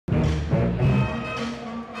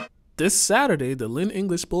This Saturday, the Lynn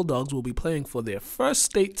English Bulldogs will be playing for their first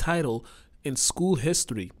state title in school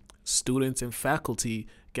history. Students and faculty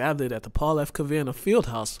gathered at the Paul F. Cavanagh Field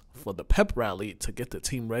House for the pep rally to get the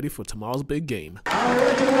team ready for tomorrow's big game. Our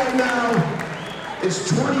record right now is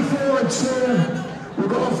 24-2. We're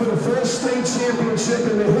going for the first state championship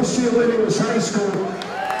in the history of Lynn English High School.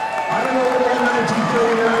 I don't know where we got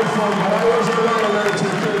 1939 from, but I wasn't around in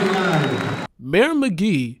 1939. Mayor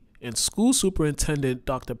McGee and School Superintendent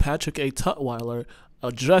Dr. Patrick A. Tutwiler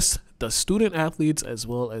addressed the student athletes as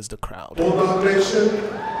well as the crowd. Bulldog Nation,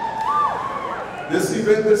 this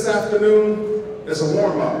event this afternoon is a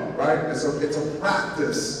warm-up, right? It's a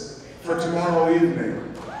practice for tomorrow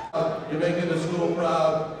evening. You're making the school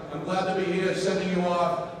proud. I'm glad to be here, sending you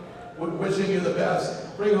off, wishing you the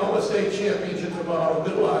best. Bring home a state championship tomorrow.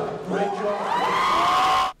 Good luck. Great job.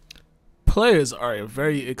 Players are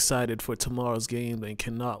very excited for tomorrow's game and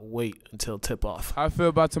cannot wait until tip-off. How I feel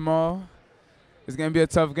about tomorrow? It's going to be a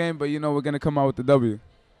tough game, but you know we're going to come out with the W.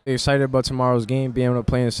 Excited about tomorrow's game, being able to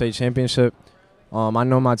play in the state championship. I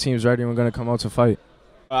know my team's ready and we're going to come out to fight.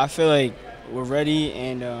 I feel like we're ready,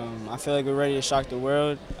 and I feel like we're ready to shock the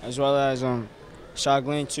world, as well as shock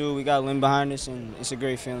Lynn too. We got Lynn behind us, and it's a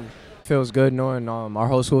great feeling. It feels good knowing our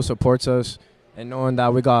whole school supports us and knowing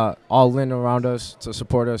that we got all Lynn around us to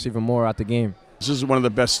support us even more at the game. This is one of the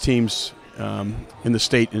best teams in the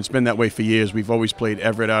state, and it's been that way for years. We've always played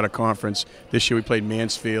Everett out of conference. This year we played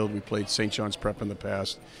Mansfield. We played St. John's Prep in the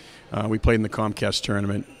past. We played in the Comcast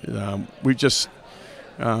tournament.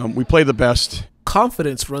 We play the best.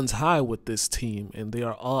 Confidence runs high with this team, and they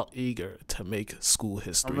are all eager to make school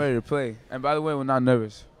history. I'm ready to play. And by the way, we're not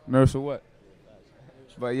nervous. Nervous for what?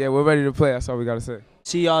 But yeah, we're ready to play. That's all we got to say.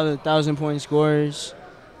 See all the 1,000-point scorers,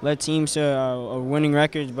 led teams to winning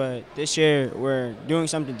records, but this year we're doing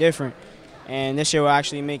something different, and this year we're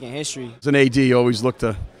actually making history. As an AD, you always look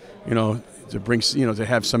to, to bring, to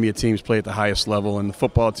have some of your teams play at the highest level. And the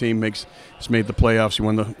football team has made the playoffs. You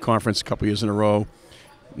won the conference a couple years in a row.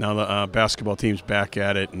 Now the basketball team's back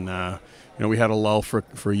at it, and we had a lull for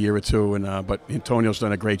a year or two, but Antonio's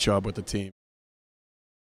done a great job with the team.